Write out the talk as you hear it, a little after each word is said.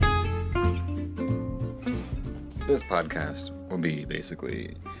This podcast will be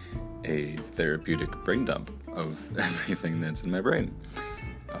basically a therapeutic brain dump of everything that's in my brain.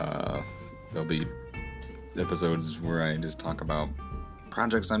 There'll be episodes where I just talk about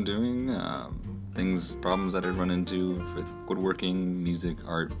projects I'm doing, problems that I run into with woodworking, music,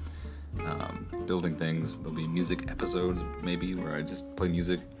 art, building things. There'll be music episodes maybe where I just play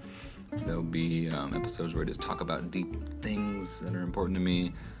music. There'll be episodes where I just talk about deep things that are important to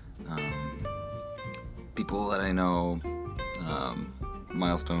me, people that I know,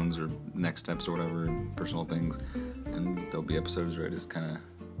 milestones or next steps or whatever, personal things. And there'll be episodes where I just kind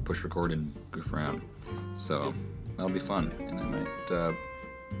of push record and goof around. So that'll be fun, and I might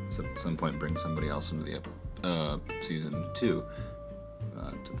at some point bring somebody else into the season 2 to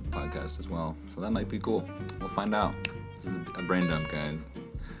the podcast as well. So that might be cool. We'll find out. This is a brain dump, guys.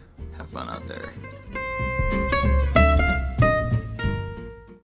 Have fun out there.